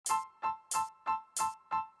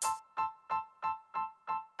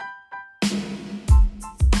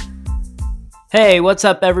Hey, what's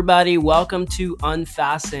up, everybody? Welcome to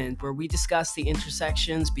Unfastened, where we discuss the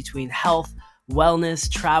intersections between health, wellness,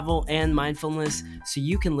 travel, and mindfulness so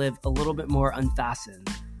you can live a little bit more unfastened.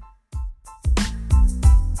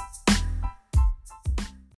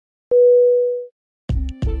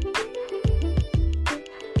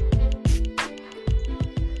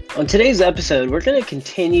 On today's episode, we're going to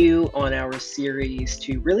continue on our series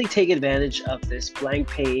to really take advantage of this blank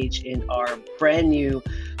page in our brand new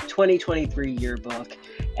 2023 yearbook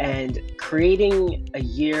and creating a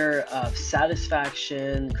year of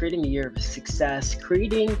satisfaction, creating a year of success,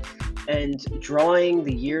 creating and drawing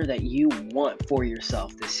the year that you want for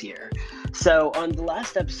yourself this year. So, on the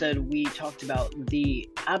last episode, we talked about the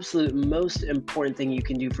absolute most important thing you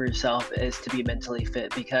can do for yourself is to be mentally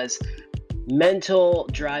fit because mental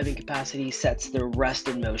driving capacity sets the rest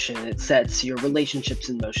in motion. It sets your relationships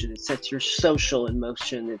in motion. It sets your social in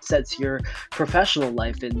motion. It sets your professional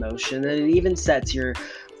life in motion. And it even sets your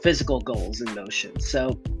physical goals in motion.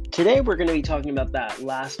 So today we're going to be talking about that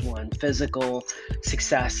last one, physical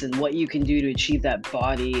success, and what you can do to achieve that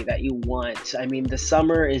body that you want. I mean, the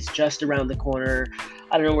summer is just around the corner.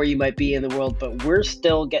 I don't know where you might be in the world, but we're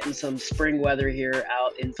still getting some spring weather here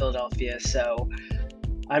out in Philadelphia. So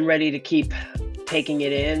I'm ready to keep taking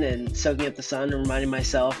it in and soaking up the sun and reminding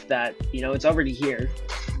myself that, it's already here.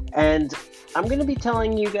 And I'm going to be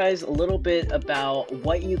telling you guys a little bit about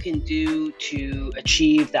what you can do to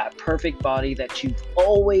achieve that perfect body that you've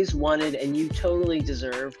always wanted and you totally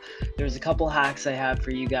deserve. There's a couple hacks I have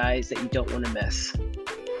for you guys that you don't want to miss.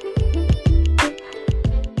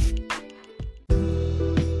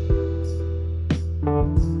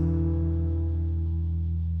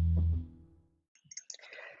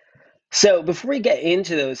 So before we get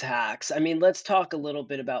into those hacks, let's talk a little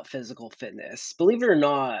bit about physical fitness. Believe it or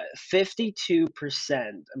not, 52%,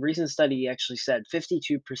 a recent study actually said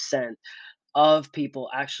 52% of people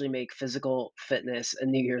actually make physical fitness a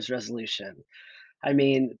New Year's resolution.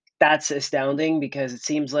 That's astounding because it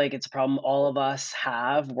seems like it's a problem all of us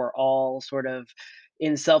have. We're all sort of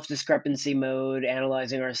in self discrepancy mode,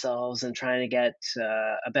 analyzing ourselves and trying to get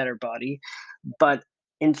a better body. But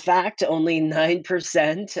in fact, only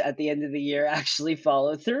 9% at the end of the year actually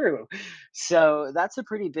follow through. So that's a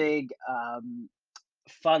pretty big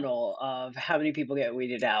funnel of how many people get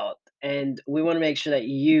weeded out. And we want to make sure that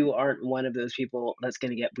you aren't one of those people that's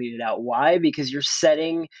going to get weeded out. Why? Because you're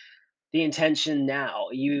setting the intention now.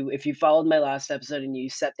 If you followed my last episode and you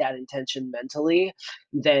set that intention mentally,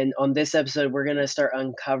 then on this episode we're going to start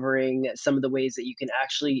uncovering some of the ways that you can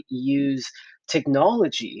actually use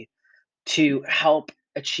technology to help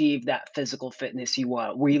achieve that physical fitness you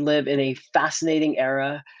want. We live in a fascinating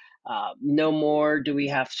era. No more do we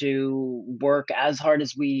have to work as hard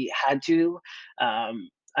as we had to.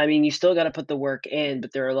 You still got to put the work in,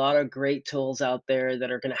 but there are a lot of great tools out there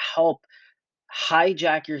that are going to help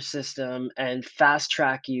hijack your system and fast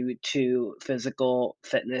track you to physical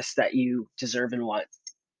fitness that you deserve and want.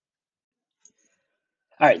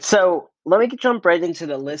 All right, so let me jump right into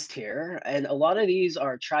the list here. And a lot of these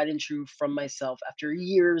are tried and true from myself after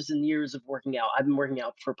years and years of working out. I've been working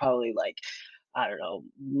out for probably I don't know,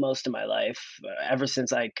 most of my life, ever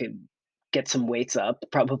since I could get some weights up,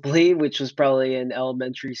 probably, which was probably in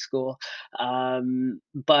elementary school.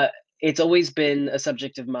 But it's always been a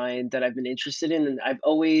subject of mine that I've been interested in. And I've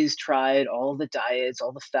always tried all the diets,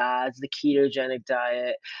 all the fads, the ketogenic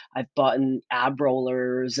diet. I've bought in ab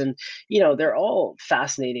rollers, and, they're all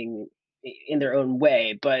fascinating in their own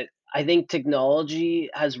way. But I think technology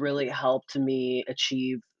has really helped me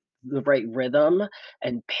achieve the right rhythm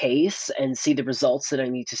and pace and see the results that I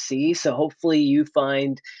need to see. So hopefully you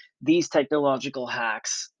find these technological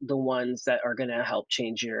hacks the ones that are going to help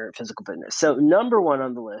change your physical fitness. So number one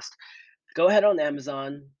on the list, go ahead on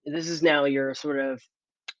Amazon. This is now your sort of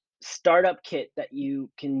startup kit that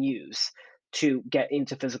you can use to get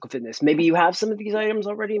into physical fitness. Maybe you have some of these items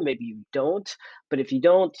already, maybe you don't. But if you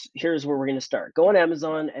don't, here's where we're going to start. Go on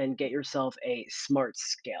Amazon and get yourself a smart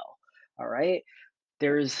scale. All right.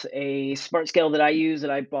 There's a smart scale that I use that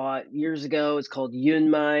I bought years ago. It's called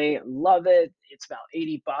Yunmai. Love it. It's about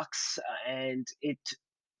 80 bucks and it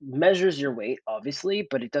measures your weight, obviously,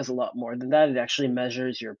 but it does a lot more than that. It actually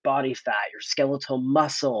measures your body fat, your skeletal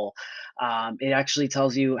muscle. It actually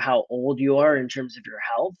tells you how old you are in terms of your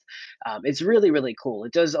health. It's really, really cool.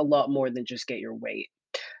 It does a lot more than just get your weight.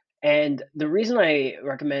 And the reason I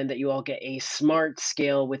recommend that you all get a smart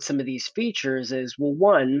scale with some of these features is, well,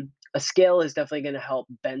 one, a scale is definitely going to help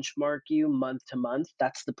benchmark you month to month.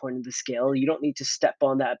 That's the point of the scale. You don't need to step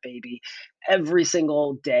on that baby every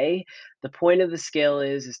single day. The point of the scale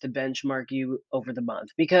is to benchmark you over the month,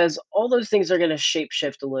 because all those things are going to shape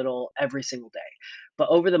shift a little every single day. But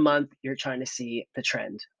over the month, you're trying to see the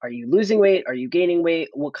trend. Are you losing weight? Are you gaining weight?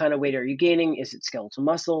 What kind of weight are you gaining? Is it skeletal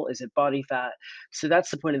muscle? Is it body fat? So that's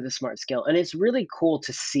the point of the smart scale. And it's really cool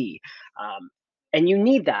to see. Um, and you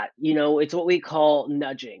need that. It's what we call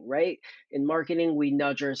nudging, right? In marketing, we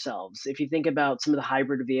nudge ourselves. If you think about some of the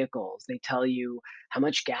hybrid vehicles, they tell you how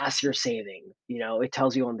much gas you're saving. It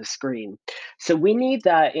tells you on the screen. So we need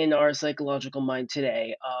that in our psychological mind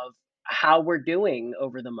today of how we're doing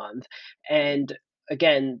over the month. And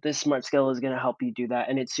again, this smart skill is going to help you do that.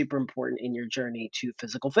 And it's super important in your journey to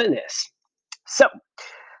physical fitness. So,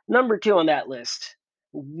 number two on that list,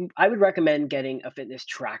 I would recommend getting a fitness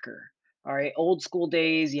tracker. All right, old school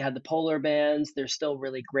days, you had the polar bands. They're still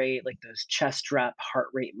really great, like those chest strap heart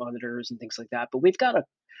rate monitors and things like that. But we've got a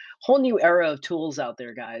whole new era of tools out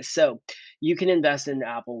there, guys. So you can invest in an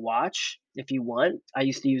Apple Watch if you want. I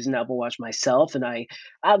used to use an Apple Watch myself, and I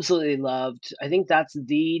absolutely loved. I think that's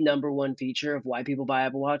the number one feature of why people buy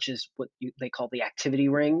Apple Watch is what they call the activity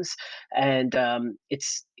rings, and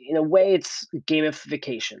it's in a way it's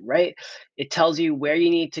gamification, right? It tells you where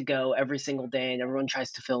you need to go every single day, and everyone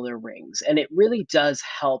tries to fill their rings, and it really does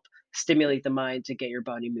help stimulate the mind to get your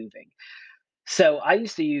body moving. So I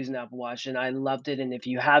used to use an Apple Watch and I loved it. And if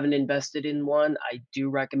you haven't invested in one, I do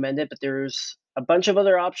recommend it. But there's a bunch of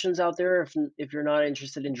other options out there if you're not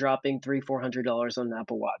interested in dropping $300-400 on an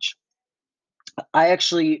Apple Watch. I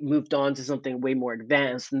actually moved on to something way more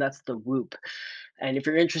advanced, and that's the Whoop. And if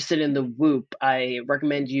you're interested in the Whoop, I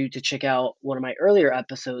recommend you to check out one of my earlier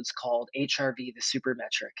episodes called HRV, the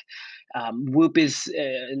Supermetric. Whoop is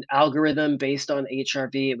an algorithm based on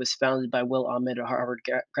HRV. It was founded by Will Ahmed, a Harvard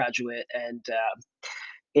graduate, and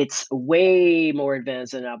it's way more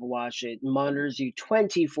advanced than Apple Watch. It monitors you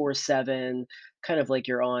 24/7, kind of like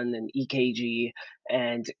you're on an EKG,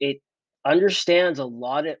 and it understands a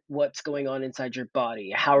lot of what's going on inside your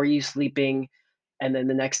body. How are you sleeping? And then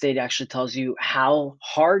the next day, it actually tells you how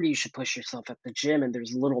hard you should push yourself at the gym. And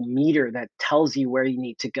there's a little meter that tells you where you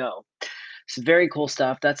need to go. So very cool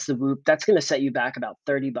stuff. That's the Whoop. That's going to set you back about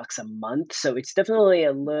 $30 a month. So it's definitely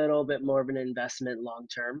a little bit more of an investment long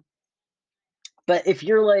term. But if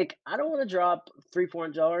you're like, I don't want to drop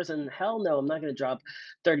 $300-400, and hell no, I'm not going to drop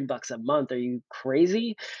 $30 a month. Are you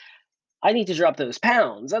crazy? I need to drop those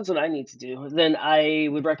pounds. That's what I need to do. Then I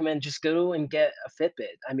would recommend just go and get a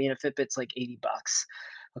Fitbit. I mean, a Fitbit's like $80.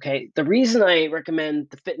 Okay. The reason I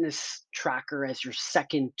recommend the fitness tracker as your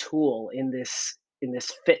second tool in this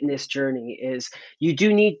fitness journey is you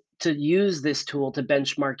do need to use this tool to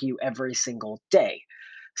benchmark you every single day.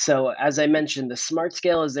 So as I mentioned, the smart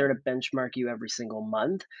scale is there to benchmark you every single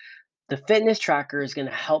month. The fitness tracker is going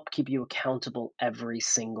to help keep you accountable every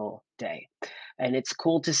single day. And it's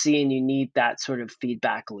cool to see, and you need that sort of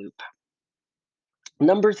feedback loop.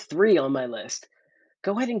 Number three on my list,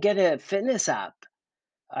 go ahead and get a fitness app.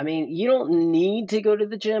 I mean, you don't need to go to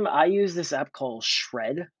the gym. I use this app called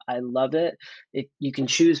Shred. I love it. You can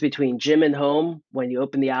choose between gym and home when you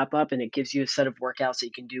open the app up, and it gives you a set of workouts that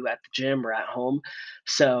you can do at the gym or at home.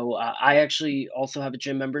 So I actually also have a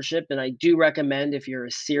gym membership, and I do recommend if you're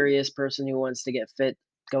a serious person who wants to get fit,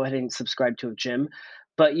 go ahead and subscribe to a gym.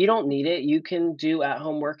 But you don't need it. You can do at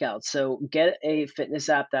home workouts. So get a fitness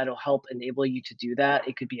app that'll help enable you to do that.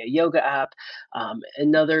 It could be a yoga app.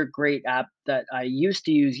 Another great app that I used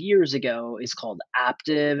to use years ago is called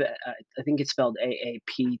Aptiv. I think it's spelled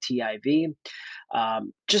AAPTIV.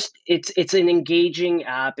 Just it's an engaging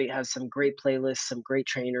app. It has some great playlists, some great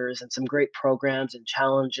trainers, and some great programs and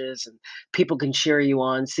challenges, and people can cheer you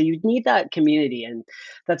on. So you need that community, and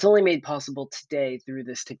that's only made possible today through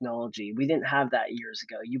this technology. We didn't have that years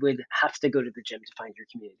ago. You would have to go to the gym to find your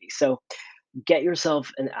community. So get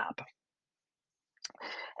yourself an app.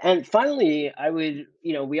 And finally,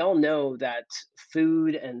 we all know that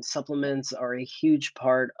food and supplements are a huge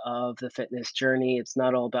part of the fitness journey. It's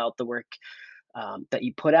not all about the work that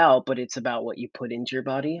you put out, but it's about what you put into your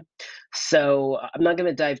body. So I'm not going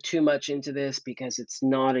to dive too much into this because it's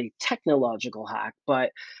not a technological hack,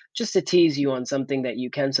 but just to tease you on something that you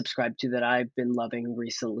can subscribe to that I've been loving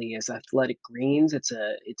recently is Athletic Greens. It's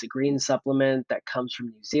a green supplement that comes from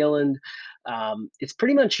New Zealand. It's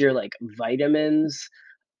pretty much your like vitamins,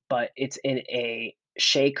 but it's in a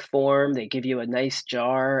shake form. They give you a nice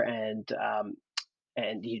jar,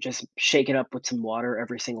 and you just shake it up with some water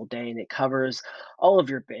every single day, and it covers all of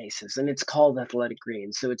your bases. And it's called Athletic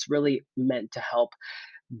Greens, so it's really meant to help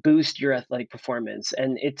boost your athletic performance.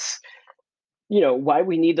 And why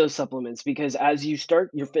we need those supplements, because as you start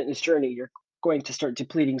your fitness journey, you're going to start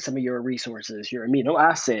depleting some of your resources, your amino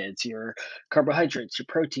acids, your carbohydrates, your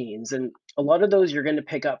proteins, and a lot of those you're going to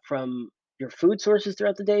pick up from your food sources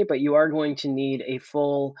throughout the day, but you are going to need a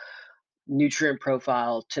full nutrient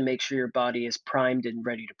profile to make sure your body is primed and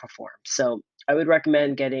ready to perform. So I would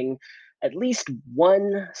recommend getting at least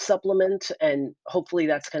one supplement, and hopefully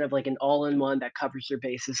that's kind of like an all-in-one that covers your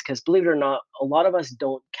bases. Because believe it or not, a lot of us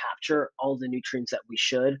don't capture all the nutrients that we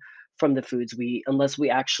should from the foods we eat unless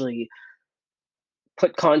we actually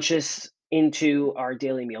put conscious into our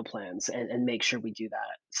daily meal plans and make sure we do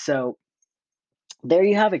that. So there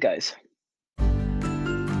you have it, guys.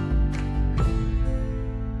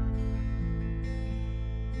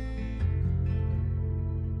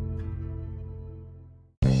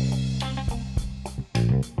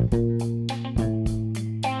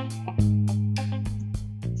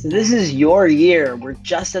 So this is your year. We're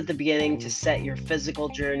just at the beginning to set your physical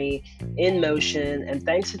journey in motion. And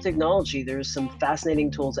thanks to technology, there's some fascinating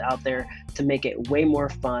tools out there to make it way more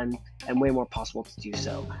fun and way more possible to do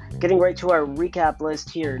so. Getting right to our recap list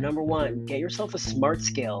here. Number one, get yourself a smart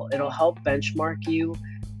scale. It'll help benchmark you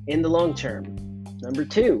in the long term. Number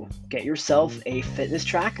two, get yourself a fitness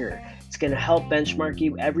tracker. It's going to help benchmark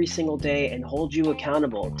you every single day and hold you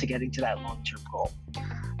accountable to getting to that long term goal.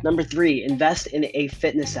 Number three, invest in a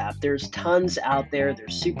fitness app. There's tons out there. They're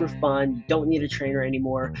super fun. You don't need a trainer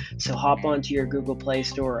anymore. So hop onto your Google Play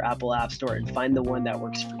Store or Apple App Store and find the one that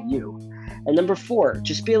works for you. And number four,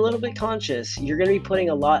 just be a little bit conscious. You're going to be putting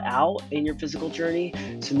a lot out in your physical journey.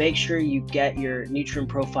 So make sure you get your nutrient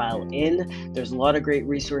profile in. There's a lot of great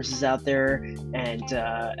resources out there, and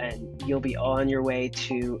you'll be on your way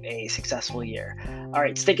to a successful year. All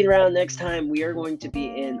right, sticking around next time, we are going to be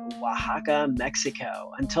in Oaxaca,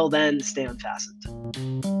 Mexico. Until then, stay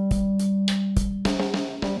unfastened.